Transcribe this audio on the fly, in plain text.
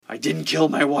I didn't kill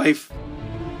my wife.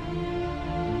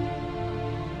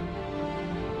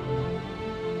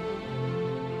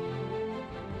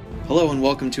 Hello and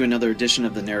welcome to another edition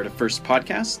of the Narrative First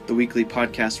podcast, the weekly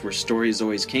podcast where story is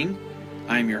always king.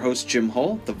 I'm your host, Jim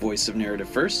Hull, the voice of Narrative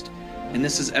First, and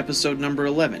this is episode number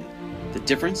 11, The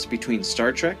Difference Between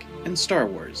Star Trek and Star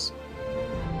Wars.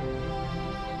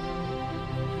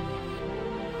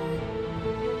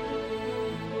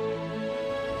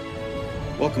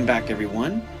 Welcome back,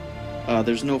 everyone.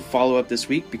 There's no follow-up this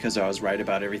week because I was right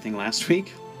about everything last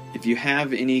week. If you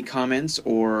have any comments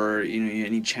or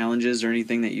any challenges or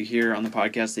anything that you hear on the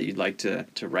podcast that you'd like to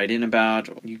write in about,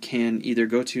 you can either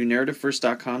go to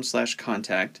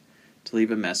narrativefirst.com/contact to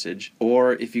leave a message,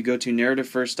 or if you go to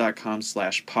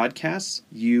narrativefirst.com/podcasts,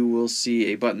 you will see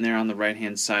a button there on the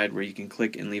right-hand side where you can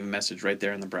click and leave a message right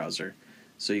there in the browser.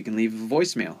 So you can leave a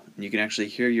voicemail, and you can actually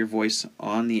hear your voice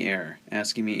on the air,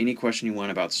 asking me any question you want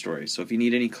about stories. So if you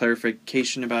need any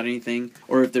clarification about anything,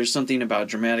 or if there's something about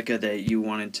Dramatica that you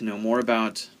wanted to know more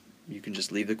about, you can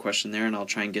just leave the question there, and I'll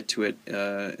try and get to it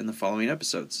in the following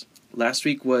episodes. Last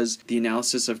week was the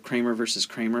analysis of Kramer versus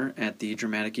Kramer at the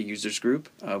Dramatica Users Group.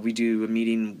 We do a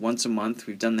meeting once a month.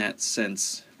 We've done that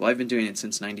since, I've been doing it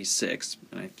since 96,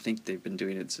 and I think they've been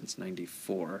doing it since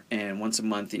 94. And once a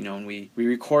month, and we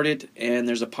record it, and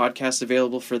there's a podcast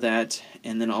available for that.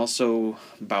 And then also,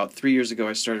 about 3 years ago,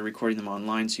 I started recording them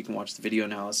online so you can watch the video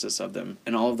analysis of them.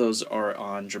 And all of those are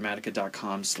on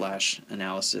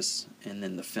dramatica.com/analysis, and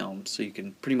then the film. So you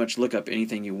can pretty much look up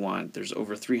anything you want. There's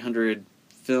over 300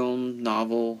 film,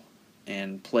 novel,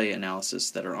 and play analysis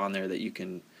that are on there that you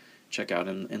can check out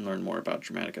and learn more about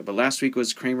Dramatica. But last week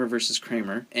was Kramer versus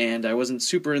Kramer, and I wasn't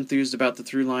super enthused about the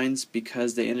through lines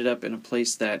because they ended up in a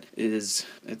place that it's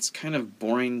kind of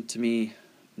boring to me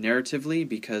narratively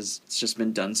because it's just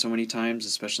been done so many times,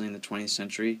 especially in the 20th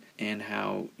century, and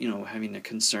how, having a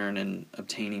concern and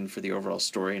obtaining for the overall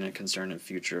story and a concern and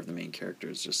future of the main character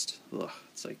is just,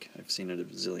 it's like I've seen it a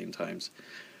bazillion times.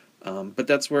 But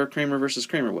that's where Kramer versus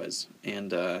Kramer was,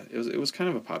 and it was kind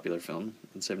of a popular film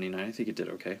in '79. I think it did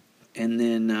okay. And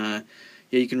then,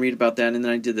 you can read about that, and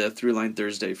then I did the Throughline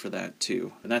Thursday for that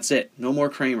too. And that's it. No more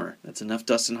Kramer. That's enough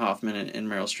Dustin Hoffman and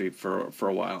Meryl Streep for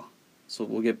a while. So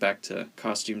we'll get back to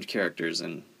costumed characters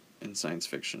and science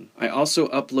fiction. I also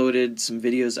uploaded some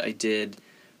videos I did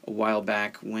a while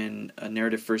back when a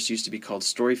Narrative First used to be called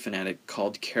Story Fanatic,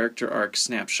 called Character Arc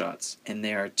Snapshots. And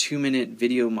they are 2-minute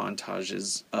video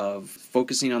montages of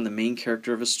focusing on the main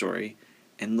character of a story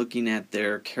and looking at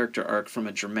their character arc from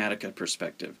a Dramatica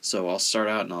perspective. So I'll start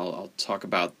out and I'll talk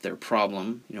about their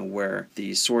problem, where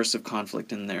the source of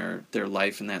conflict in their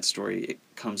life in that story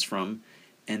comes from,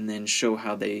 and then show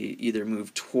how they either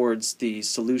move towards the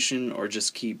solution or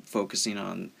just keep focusing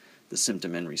on the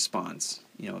symptom and response.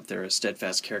 If they're a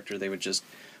steadfast character, they would just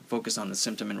focus on the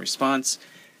symptom and response.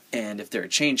 And if they're a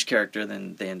changed character,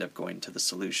 then they end up going to the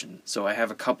solution. So I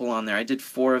have a couple on there. I did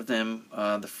 4 of them.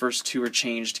 The first 2 are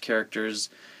changed characters,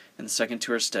 and the second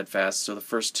 2 are steadfast. So the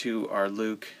first 2 are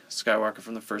Luke Skywalker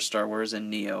from the first Star Wars and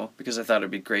Neo, because I thought it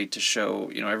would be great to show,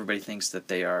 everybody thinks that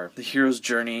they are the hero's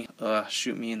journey.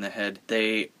 Shoot me in the head.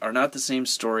 They are not the same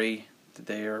story.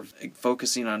 They are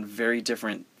focusing on very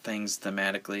different things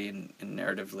thematically and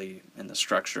narratively in the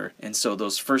structure. And so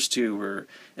those first 2 were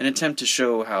an attempt to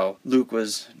show how Luke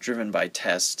was driven by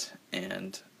test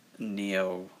and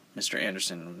Neo, Mr.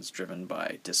 Anderson, was driven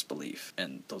by disbelief.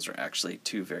 And those are actually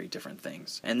 2 very different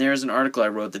things. And there's an article I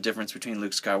wrote, The Difference Between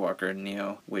Luke Skywalker and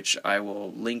Neo, which I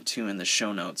will link to in the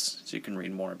show notes so you can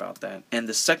read more about that. And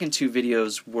the second 2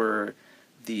 videos were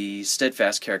the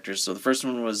steadfast characters. So the first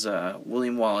one was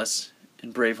William Wallace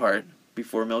in Braveheart,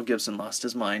 before Mel Gibson lost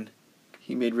his mind.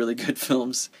 He made really good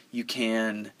films. You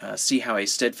can see how a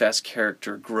steadfast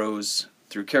character grows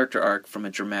through character arc from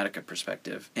a Dramatica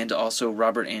perspective. And also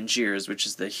Robert Angiers, which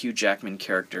is the Hugh Jackman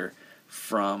character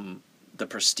from The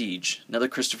Prestige. Another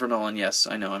Christopher Nolan, yes,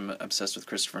 I know I'm obsessed with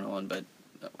Christopher Nolan, but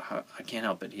I can't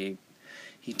help it.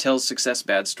 He tells success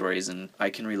bad stories, and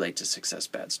I can relate to success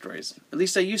bad stories. At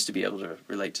least I used to be able to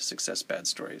relate to success bad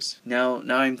stories. Now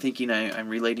I'm thinking I'm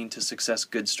relating to success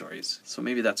good stories. So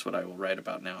maybe that's what I will write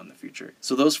about now in the future.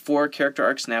 So those 4 character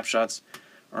arc snapshots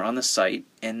are on the site,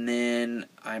 and then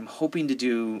I'm hoping to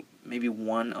do maybe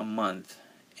 1 a month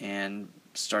and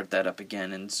start that up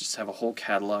again and just have a whole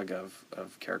catalog of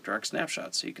character arc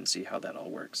snapshots so you can see how that all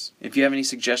works. If you have any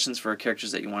suggestions for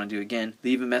characters that you want to do again,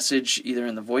 leave a message either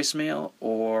in the voicemail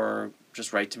or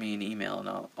just write to me an email and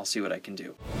I'll see what I can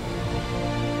do.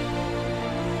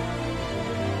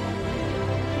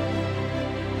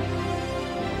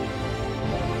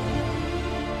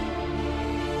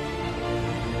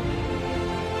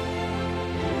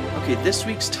 Okay, Okay, this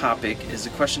week's topic is a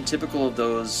question typical of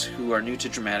those who are new to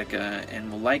Dramatica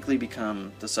and will likely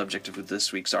become the subject of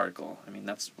this week's article. I mean,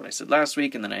 that's what I said last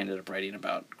week, and then I ended up writing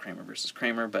about Kramer versus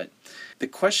Kramer, but the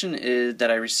question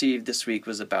that I received this week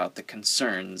was about the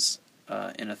concerns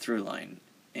in a through line.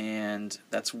 And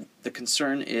the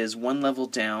concern is one level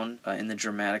down in the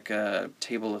Dramatica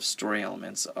table of story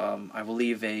elements. I will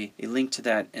leave a link to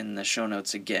that in the show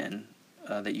notes again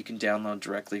that you can download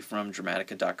directly from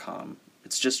Dramatica.com.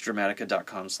 It's just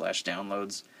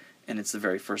Dramatica.com/downloads, and it's the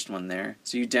very first one there.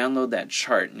 So you download that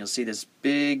chart, and you'll see this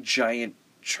big, giant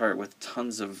chart with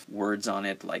tons of words on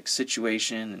it, like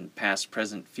situation and past,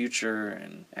 present, future,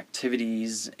 and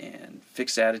activities, and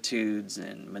fixed attitudes,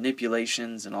 and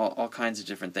manipulations, and all kinds of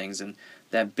different things. And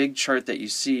that big chart that you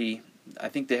see, I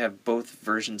think they have both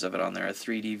versions of it on there, a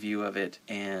 3D view of it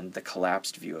and the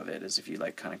collapsed view of it, as if you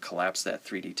kind of collapse that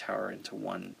 3D tower into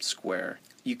one square.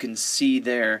 You can see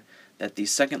there that the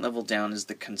second level down is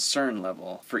the concern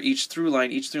level. For each through line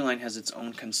has its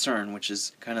own concern, which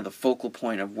is kind of the focal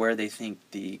point of where they think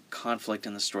the conflict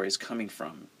in the story is coming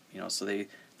from. So they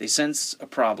sense a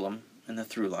problem in the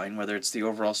through line, whether it's the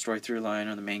overall story through line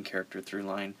or the main character through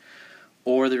line,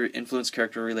 or the influence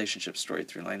character relationship story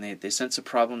through line. They sense a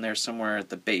problem there somewhere at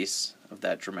the base of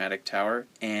that dramatic tower,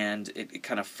 and it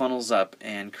kind of funnels up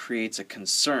and creates a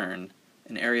concern,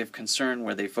 an area of concern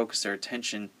where they focus their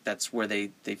attention. That's where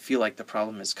they feel like the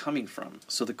problem is coming from.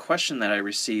 So the question that I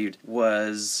received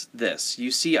was this: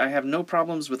 you see, I have no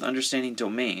problems with understanding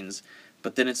domains,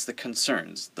 but then it's the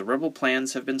concerns. The rebel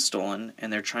plans have been stolen,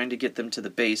 and they're trying to get them to the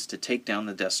base to take down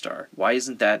the Death Star. Why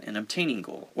isn't that an obtaining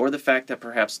goal? Or the fact that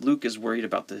perhaps Luke is worried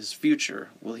about his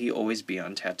future. Will he always be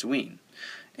on Tatooine?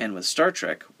 And with Star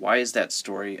Trek, why is that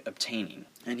story obtaining?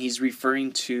 And he's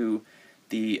referring to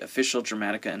the official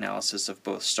Dramatica analysis of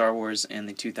both Star Wars and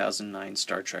the 2009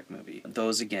 Star Trek movie.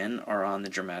 Those, again, are on the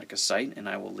Dramatica site, and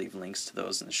I will leave links to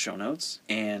those in the show notes.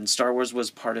 And Star Wars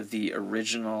was part of the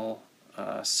original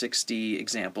 60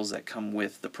 examples that come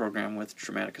with the program with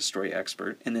Dramatica Story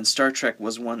Expert. And then Star Trek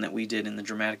was one that we did in the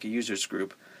Dramatica users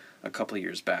group a couple of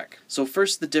years back. So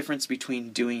first, the difference between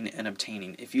doing and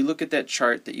obtaining. If you look at that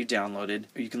chart that you downloaded,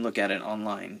 or you can look at it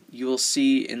online, you will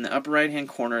see in the upper right hand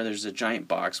corner there's a giant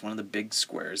box. One of the big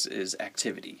squares is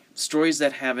activity. Stories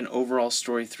that have an overall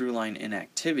story through line in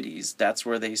activities, that's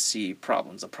where they see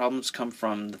problems. The problems come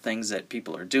from the things that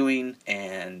people are doing,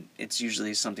 and it's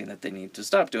usually something that they need to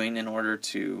stop doing in order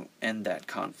to end that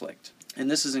conflict. And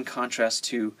this is in contrast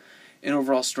to an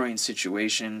overall story and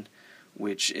situation,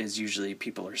 which is usually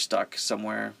people are stuck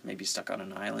somewhere, maybe stuck on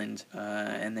an island,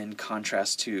 and then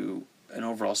contrast to an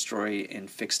overall story in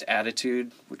fixed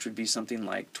attitude, which would be something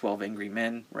like 12 Angry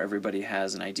Men, where everybody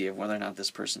has an idea of whether or not this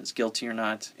person is guilty or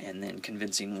not, and then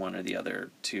convincing one or the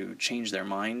other to change their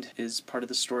mind is part of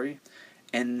the story.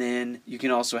 And then you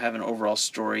can also have an overall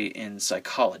story in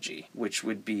psychology, which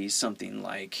would be something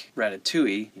like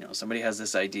Ratatouille. Somebody has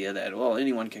this idea that, well,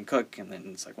 anyone can cook, and then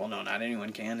it's like, well, no, not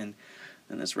anyone can, and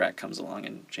this rat comes along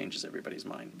and changes everybody's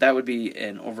mind. That would be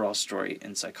an overall story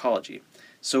in psychology.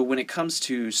 So when it comes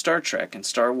to Star Trek and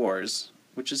Star Wars,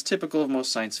 which is typical of most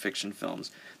science fiction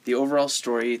films, the overall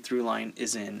story through line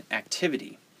is in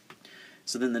activity.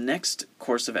 So then the next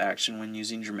course of action when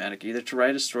using Dramatica, either to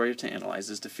write a story or to analyze,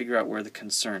 is to figure out where the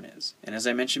concern is. And as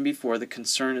I mentioned before, the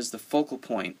concern is the focal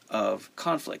point of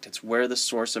conflict. It's where the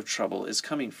source of trouble is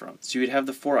coming from. So you would have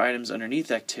the 4 items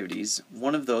underneath activities.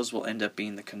 One of those will end up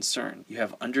being the concern. You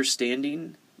have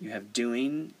understanding, you have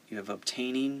doing, you have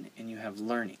obtaining, and you have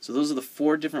learning. So those are the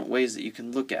 4 different ways that you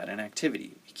can look at an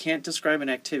activity. You can't describe an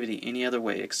activity any other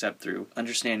way except through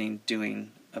understanding,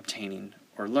 doing, obtaining,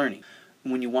 or learning.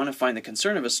 When you want to find the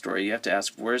concern of a story, you have to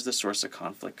ask, where's the source of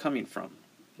conflict coming from?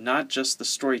 Not just the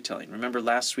storytelling. Remember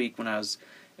last week when I was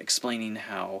explaining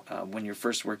how when you're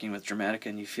first working with Dramatica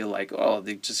and you feel like, oh,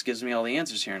 it just gives me all the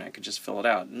answers here and I could just fill it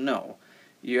out. No.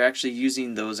 You're actually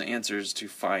using those answers to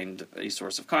find a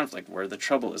source of conflict, where the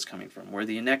trouble is coming from, where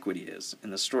the inequity is in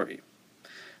the story.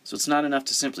 So it's not enough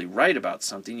to simply write about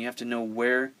something. You have to know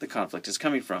where the conflict is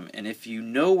coming from. And if you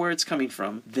know where it's coming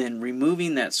from, then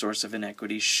removing that source of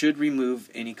inequity should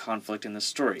remove any conflict in the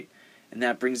story. And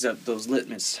that brings up those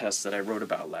litmus tests that I wrote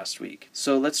about last week.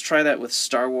 So let's try that with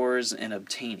Star Wars and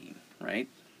obtaining, right?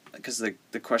 Because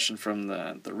the question from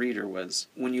the reader was,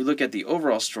 when you look at the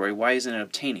overall story, why isn't it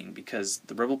obtaining? Because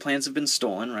the rebel plans have been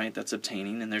stolen, right? That's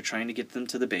obtaining, and they're trying to get them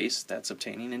to the base. That's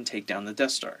obtaining, and take down the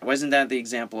Death Star. Why isn't that the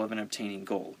example of an obtaining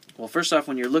goal? Well, first off,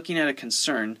 when you're looking at a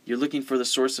concern, you're looking for the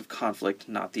source of conflict,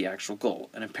 not the actual goal.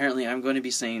 And apparently I'm going to be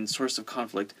saying source of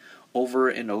conflict over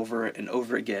and over and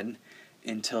over again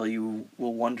until you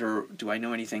will wonder, do I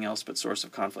know anything else but source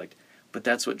of conflict? But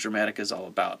that's what Dramatica is all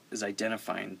about, is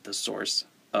identifying the source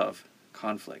of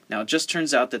conflict. Now, it just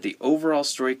turns out that the overall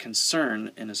story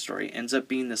concern in a story ends up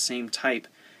being the same type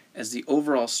as the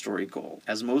overall story goal,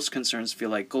 as most concerns feel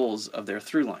like goals of their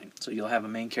through line. So you'll have a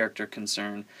main character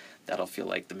concern that'll feel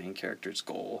like the main character's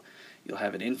goal. You'll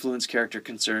have an influence character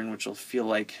concern, which will feel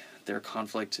like their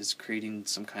conflict is creating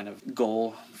some kind of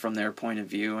goal from their point of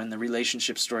view, and the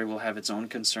relationship story will have its own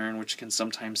concern, which can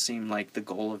sometimes seem like the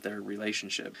goal of their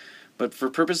relationship. But for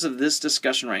purpose of this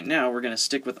discussion right now, we're going to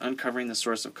stick with uncovering the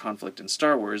source of conflict in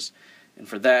Star Wars, and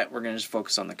for that, we're going to just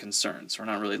focus on the concerns. We're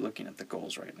not really looking at the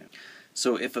goals right now.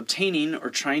 So if obtaining or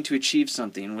trying to achieve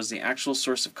something was the actual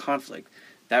source of conflict,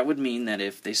 that would mean that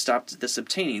if they stopped this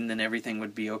obtaining, then everything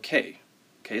would be okay.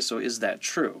 Okay, so is that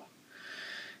true?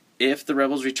 If the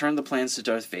rebels returned the plans to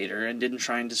Darth Vader and didn't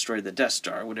try and destroy the Death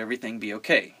Star, would everything be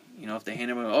okay? You know, if they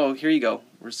hand him, oh, here you go,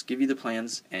 we'll just give you the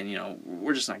plans, and, you know,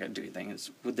 we're just not going to do anything.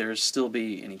 Would there still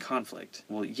be any conflict?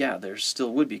 Well, yeah, there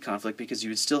still would be conflict, because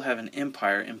you would still have an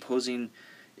empire imposing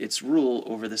its rule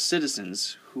over the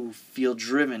citizens who feel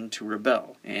driven to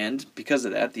rebel. And because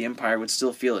of that, the empire would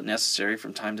still feel it necessary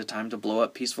from time to time to blow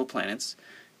up peaceful planets,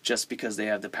 just because they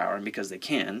have the power and because they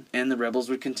can, and the rebels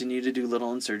would continue to do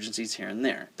little insurgencies here and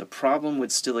there. The problem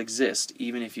would still exist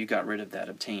even if you got rid of that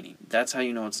obtaining. That's how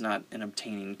you know it's not an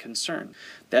obtaining concern.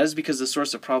 That is because the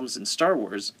source of problems in Star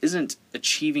Wars isn't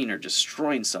achieving or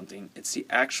destroying something, it's the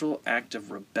actual act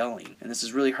of rebelling. And this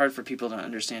is really hard for people to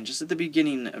understand just at the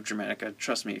beginning of Dramatica.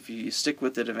 Trust me, if you stick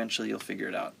with it, eventually you'll figure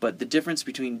it out. But the difference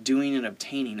between doing and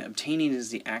obtaining is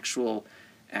the actual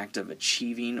act of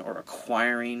achieving or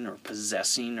acquiring or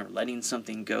possessing or letting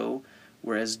something go,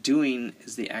 whereas doing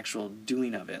is the actual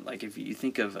doing of it. Like if you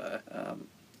think of a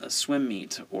swim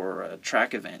meet or a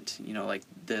track event, you know, like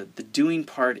the doing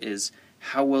part is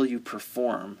how well you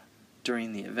perform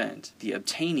during the event. The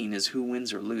obtaining is who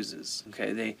wins or loses.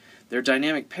 Okay, they're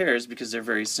dynamic pairs because they're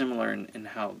very similar in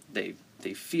how they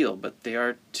feel, but they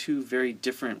are two very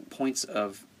different points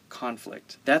of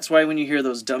conflict. That's why when you hear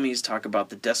those dummies talk about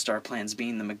the Death Star plans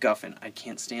being the MacGuffin, I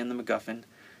can't stand the MacGuffin.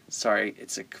 Sorry,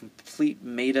 it's a complete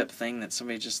made-up thing that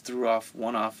somebody just threw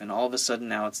one off, and all of a sudden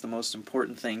now it's the most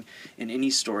important thing in any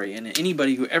story. And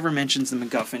anybody who ever mentions the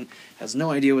MacGuffin has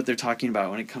no idea what they're talking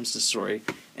about when it comes to story,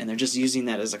 and they're just using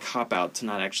that as a cop-out to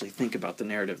not actually think about the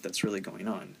narrative that's really going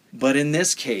on. But in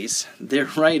this case, they're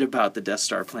right about the Death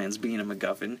Star plans being a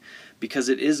MacGuffin, because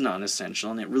it is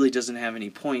non-essential, and it really doesn't have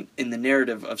any point in the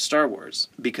narrative of Star Wars,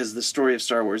 because the story of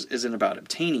Star Wars isn't about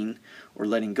obtaining or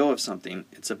letting go of something,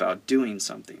 it's about doing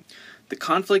something. The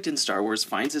conflict in Star Wars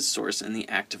finds its source in the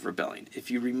act of rebelling. If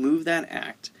you remove that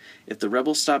act, if the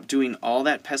rebels stopped doing all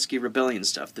that pesky rebellion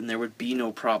stuff, then there would be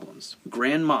no problems.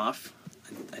 Grand Moff,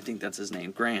 I think that's his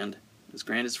name, Grand, is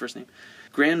Grand his first name?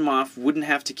 Grand Moff wouldn't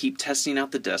have to keep testing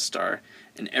out the Death Star,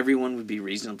 and everyone would be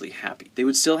reasonably happy. They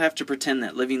would still have to pretend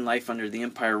that living life under the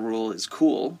Empire rule is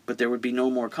cool, but there would be no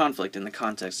more conflict in the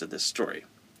context of this story.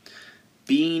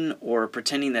 Being or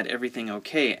pretending that everything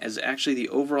okay is actually the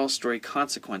overall story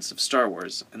consequence of Star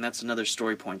Wars, and that's another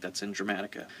story point that's in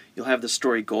Dramatica. You'll have the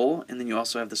story goal, and then you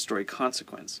also have the story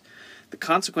consequence. The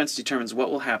consequence determines what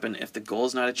will happen if the goal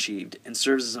is not achieved and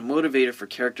serves as a motivator for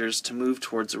characters to move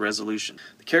towards a resolution.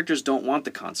 The characters don't want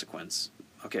the consequence.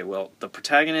 Okay, well, the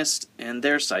protagonist and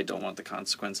their side don't want the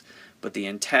consequence, but the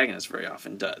antagonist very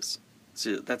often does.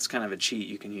 So that's kind of a cheat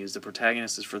you can use. The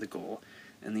protagonist is for the goal,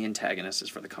 and the antagonist is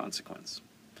for the consequence.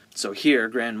 So here,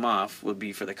 Grand Moff would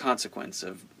be for the consequence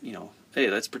of, you know,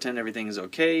 hey, let's pretend everything is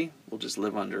okay, we'll just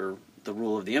live under the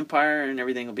rule of the Empire, and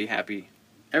everything will be happy.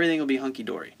 Everything will be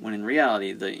hunky-dory. When in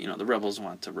reality, the rebels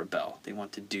want to rebel. They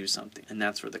want to do something. And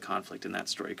that's where the conflict in that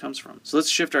story comes from. So let's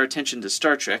shift our attention to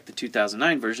Star Trek, the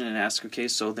 2009 version, and ask, okay,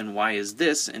 so then why is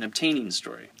this an obtaining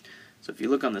story? So if you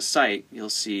look on the site, you'll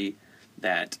see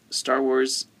that Star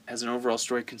Wars has an overall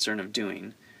story concern of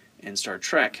doing, and Star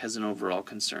Trek has an overall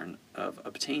concern of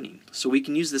obtaining. So we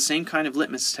can use the same kind of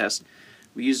litmus test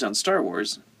we used on Star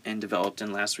Wars and developed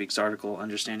in last week's article,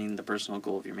 Understanding the Personal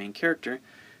Goal of Your Main Character,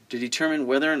 to determine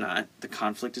whether or not the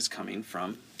conflict is coming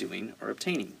from doing or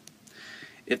obtaining.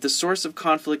 If the source of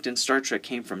conflict in Star Trek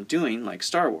came from doing, like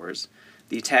Star Wars,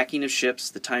 the attacking of ships,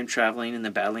 the time traveling, and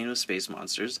the battling of space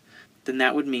monsters, then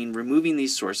that would mean removing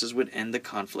these sources would end the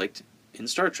conflict in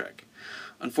Star Trek.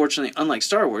 Unfortunately, unlike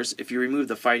Star Wars, if you remove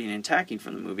the fighting and attacking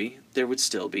from the movie, there would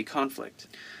still be conflict.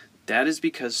 That is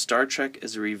because Star Trek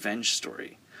is a revenge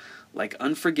story. Like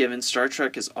Unforgiven, Star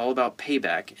Trek is all about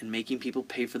payback and making people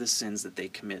pay for the sins that they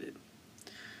committed.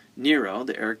 Nero,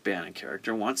 the Eric Bana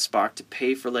character, wants Spock to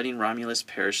pay for letting Romulus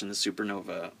perish in the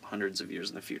supernova hundreds of years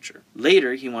in the future.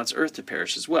 Later, he wants Earth to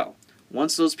perish as well.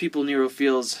 Once those people Nero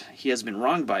feels he has been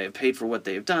wronged by have paid for what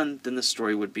they have done, then the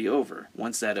story would be over.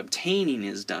 Once that obtaining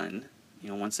is done,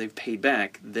 once they've paid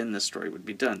back, then the story would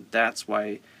be done. That's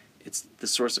why it's the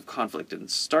source of conflict in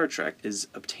Star Trek is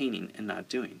obtaining and not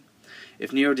doing.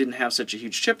 If Nero didn't have such a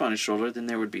huge chip on his shoulder, then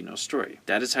there would be no story.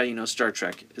 That is how you know Star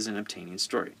Trek is an obtaining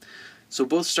story. So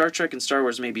both Star Trek and Star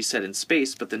Wars may be set in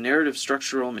space, but the narrative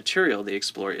structural material they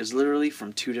explore is literally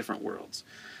from two different worlds.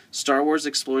 Star Wars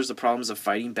explores the problems of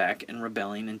fighting back and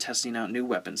rebelling and testing out new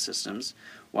weapon systems,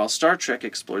 while Star Trek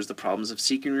explores the problems of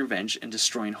seeking revenge and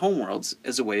destroying homeworlds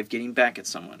as a way of getting back at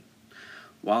someone.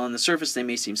 While on the surface they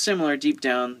may seem similar, deep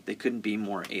down they couldn't be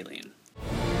more alien.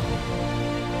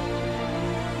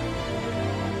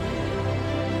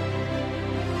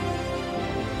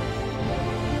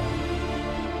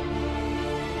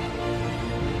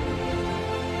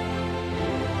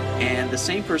 And the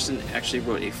same person actually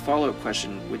wrote a follow-up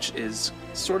question, which is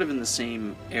sort of in the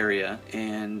same area,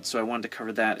 and so I wanted to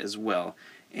cover that as well.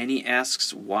 And he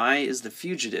asks, why is The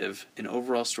Fugitive an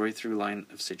overall story through line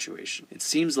of situation? It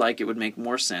seems like it would make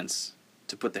more sense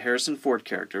to put the Harrison Ford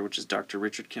character, which is Dr.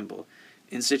 Richard Kimball,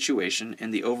 in situation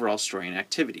and the overall story and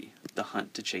activity, the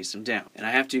hunt to chase him down. And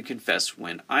I have to confess,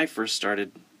 when I first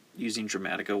started using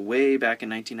Dramatica way back in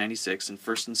 1996 and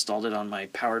first installed it on my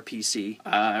Power PC,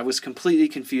 I was completely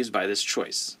confused by this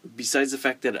choice. Besides the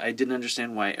fact that I didn't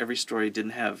understand why every story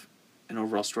didn't have an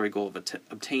overall story goal of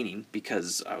obtaining,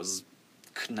 because I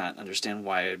could not understand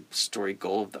why a story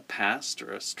goal of the past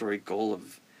or a story goal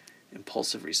of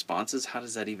impulsive responses, how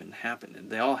does that even happen? And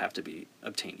they all have to be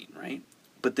obtaining, right?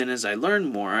 But then as I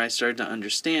learned more, I started to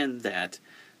understand that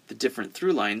the different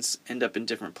through lines end up in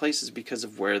different places because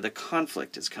of where the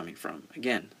conflict is coming from.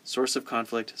 Again, source of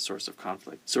conflict, source of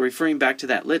conflict. So referring back to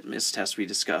that litmus test we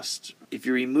discussed, if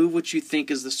you remove what you think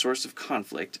is the source of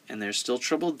conflict and there's still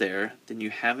trouble there, then you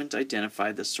haven't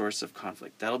identified the source of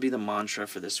conflict. That'll be the mantra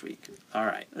for this week.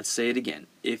 Alright, let's say it again.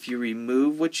 If you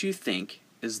remove what you think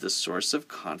is the source of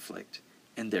conflict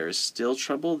and there is still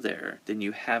trouble there, then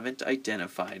you haven't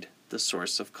identified the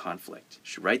source of conflict. You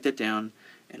should write that down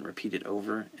and repeat it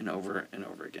over and over and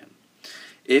over again.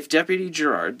 If Deputy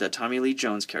Gerard, the Tommy Lee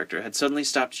Jones character, had suddenly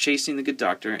stopped chasing the good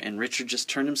doctor and Richard just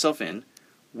turned himself in,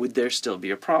 would there still be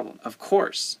a problem? Of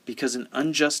course, because an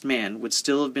unjust man would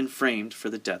still have been framed for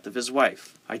the death of his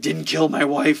wife. I didn't kill my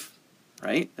wife,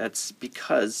 right? That's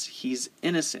because he's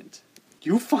innocent.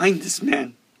 You find this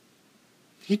man.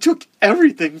 He took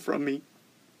everything from me.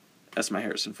 That's my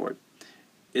Harrison Ford.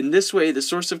 In this way, the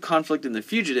source of conflict in The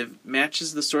Fugitive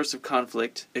matches the source of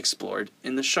conflict explored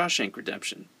in The Shawshank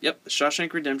Redemption. Yep, The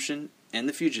Shawshank Redemption and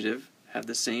The Fugitive have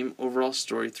the same overall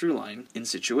story through line in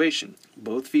situation.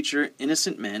 Both feature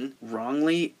innocent men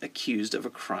wrongly accused of a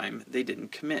crime they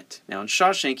didn't commit. Now in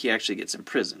Shawshank, he actually gets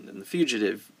imprisoned. In The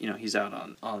Fugitive, he's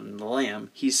out on the lam.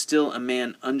 He's still a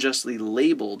man unjustly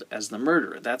labeled as the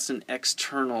murderer. That's an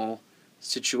external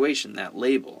situation, that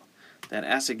label. That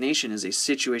assignation is a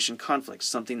situation conflict,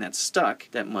 something that's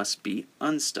stuck that must be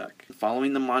unstuck.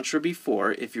 Following the mantra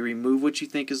before, if you remove what you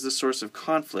think is the source of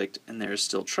conflict and there is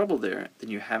still trouble there, then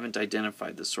you haven't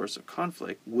identified the source of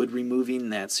conflict. Would removing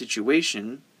that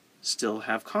situation still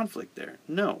have conflict there?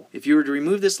 No. If you were to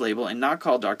remove this label and not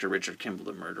call Dr. Richard Kimball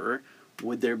the murderer,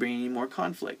 would there be any more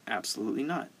conflict? Absolutely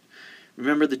not.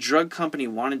 Remember, the drug company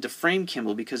wanted to frame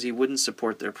Kimball because he wouldn't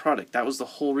support their product. That was the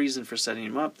whole reason for setting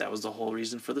him up. That was the whole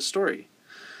reason for the story.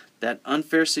 That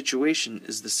unfair situation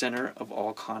is the center of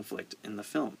all conflict in the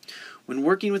film. When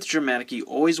working with Dramatica, you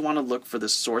always want to look for the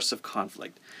source of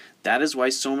conflict. That is why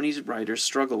so many writers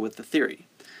struggle with the theory.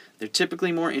 They're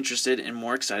typically more interested and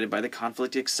more excited by the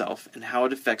conflict itself and how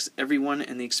it affects everyone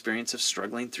and the experience of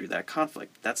struggling through that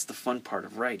conflict. That's the fun part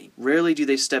of writing. Rarely do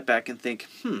they step back and think,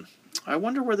 I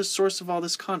wonder where the source of all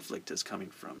this conflict is coming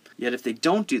from. Yet if they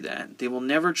don't do that, they will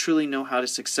never truly know how to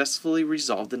successfully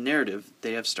resolve the narrative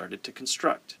they have started to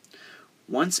construct.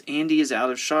 Once Andy is out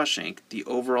of Shawshank, the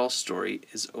overall story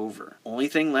is over. Only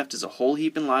thing left is a whole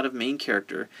heap and lot of main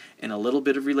character and a little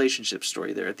bit of relationship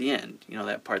story there at the end.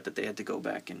 That part that they had to go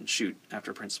back and shoot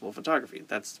after principal photography.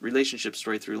 That's relationship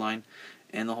story through line,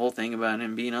 and the whole thing about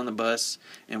him being on the bus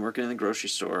and working in the grocery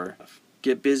store.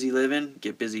 Get busy living,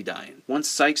 get busy dying. Once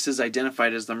Sykes is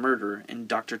identified as the murderer and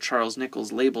Dr. Charles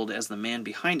Nichols labeled as the man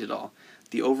behind it all,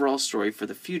 the overall story for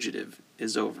The Fugitive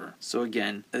is over. So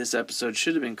again, this episode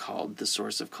should have been called The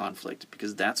Source of Conflict,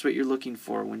 because that's what you're looking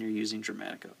for when you're using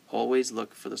Dramatica. Always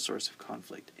look for the source of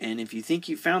conflict. And if you think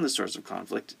you found the source of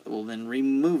conflict, well then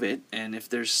remove it, and if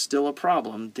there's still a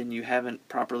problem, then you haven't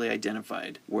properly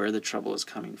identified where the trouble is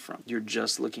coming from. You're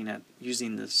just looking at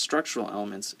using the structural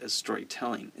elements as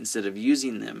storytelling, instead of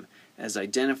using them as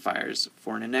identifiers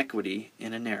for an inequity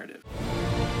in a narrative.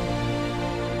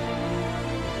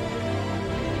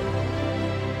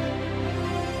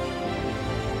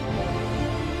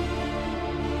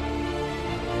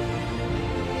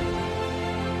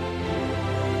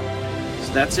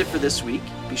 So that's it for this week.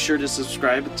 Be sure to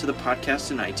subscribe to the podcast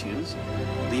in iTunes.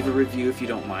 Leave a review if you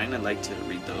don't mind. I'd like to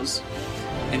read those.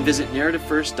 And visit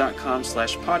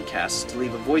narrativefirst.com/podcast to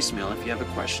leave a voicemail if you have a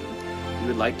question you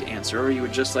would like to answer, or you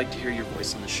would just like to hear your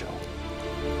voice on the show.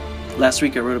 Last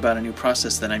week I wrote about a new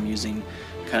process that I'm using,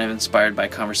 kind of inspired by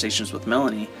conversations with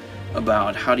Melanie,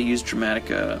 about how to use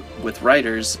Dramatica with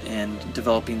writers and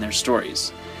developing their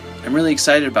stories. I'm really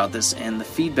excited about this, and the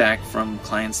feedback from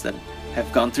clients that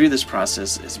have gone through this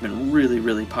process has been really,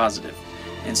 really positive.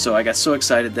 And so I got so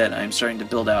excited that I'm starting to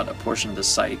build out a portion of the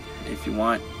site. If you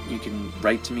want, you can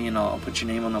write to me and I'll put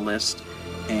your name on the list.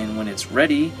 And when it's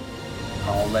ready,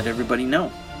 I'll let everybody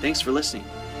know. Thanks for listening.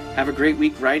 Have a great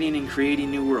week writing and creating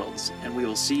new worlds, and we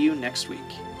will see you next week.